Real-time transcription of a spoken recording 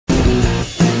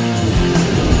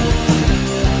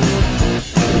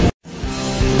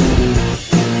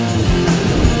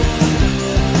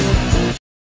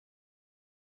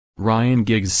Ryan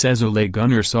Giggs says Ole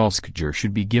Gunnar Solskjaer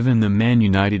should be given the Man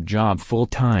United job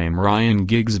full-time. Ryan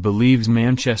Giggs believes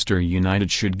Manchester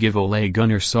United should give Ole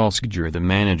Gunnar Solskjaer the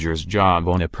manager's job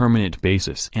on a permanent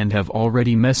basis and have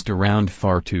already messed around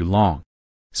far too long.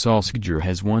 Solskjaer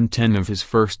has won 10 of his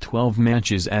first 12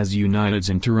 matches as United's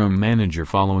interim manager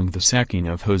following the sacking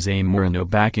of Jose Mourinho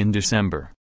back in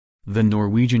December. The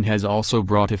Norwegian has also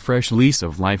brought a fresh lease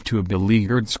of life to a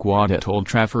beleaguered squad at Old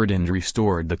Trafford and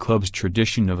restored the club's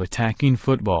tradition of attacking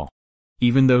football.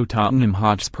 Even though Tottenham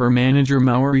Hotspur manager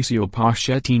Mauricio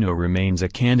Pochettino remains a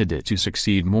candidate to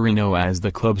succeed Mourinho as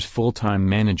the club's full-time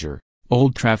manager,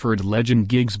 Old Trafford legend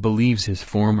Giggs believes his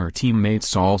former teammate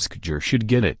Solskjaer should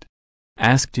get it.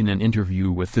 Asked in an interview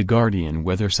with The Guardian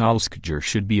whether Solskjaer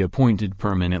should be appointed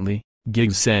permanently,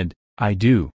 Giggs said, "I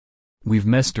do. We've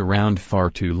messed around far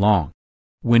too long.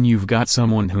 When you've got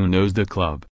someone who knows the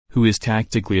club, who is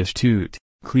tactically astute,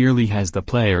 clearly has the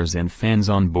players and fans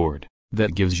on board,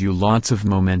 that gives you lots of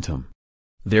momentum.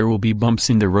 There will be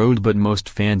bumps in the road, but most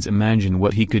fans imagine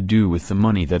what he could do with the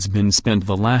money that's been spent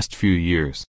the last few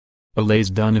years.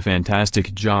 Ole's done a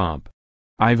fantastic job.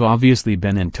 I've obviously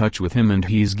been in touch with him and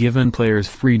he's given players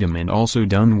freedom and also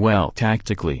done well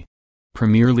tactically."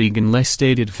 Premier League Unless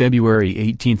stated February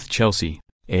 18 Chelsea,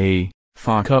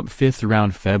 FA Cup 5th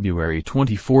round February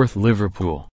 24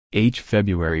 Liverpool,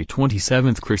 February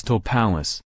 27 Crystal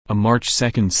Palace, March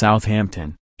 2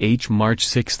 Southampton, March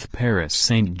 6 Paris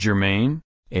Saint-Germain,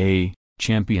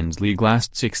 Champions League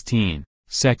last 16,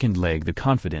 second leg. The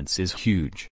confidence is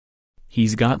huge.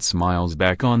 He's got smiles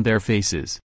back on their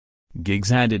faces.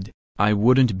 Giggs added, "I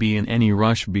wouldn't be in any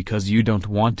rush because you don't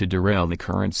want to derail the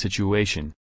current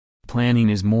situation. Planning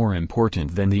is more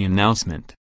important than the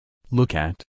announcement. Look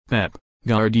at Pep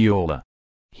Guardiola.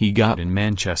 He got in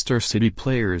Manchester City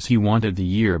players he wanted the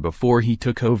year before he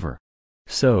took over.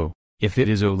 So, if it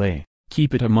is Ole,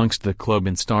 keep it amongst the club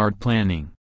and start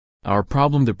planning. Our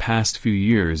problem the past few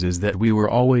years is that we were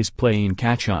always playing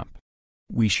catch-up.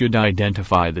 We should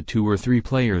identify the 2 or 3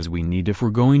 players we need if we're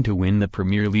going to win the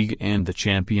Premier League and the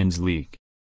Champions League."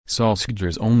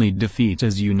 Solskjaer's only defeat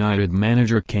as United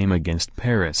manager came against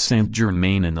Paris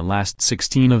Saint-Germain in the last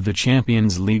 16 of the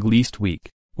Champions League last week,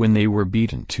 when they were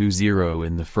beaten 2-0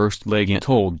 in the first leg at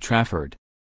Old Trafford.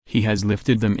 He has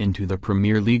lifted them into the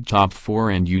Premier League top 4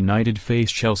 and United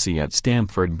face Chelsea at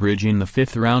Stamford Bridge in the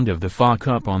 5th round of the FA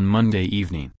Cup on Monday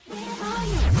evening.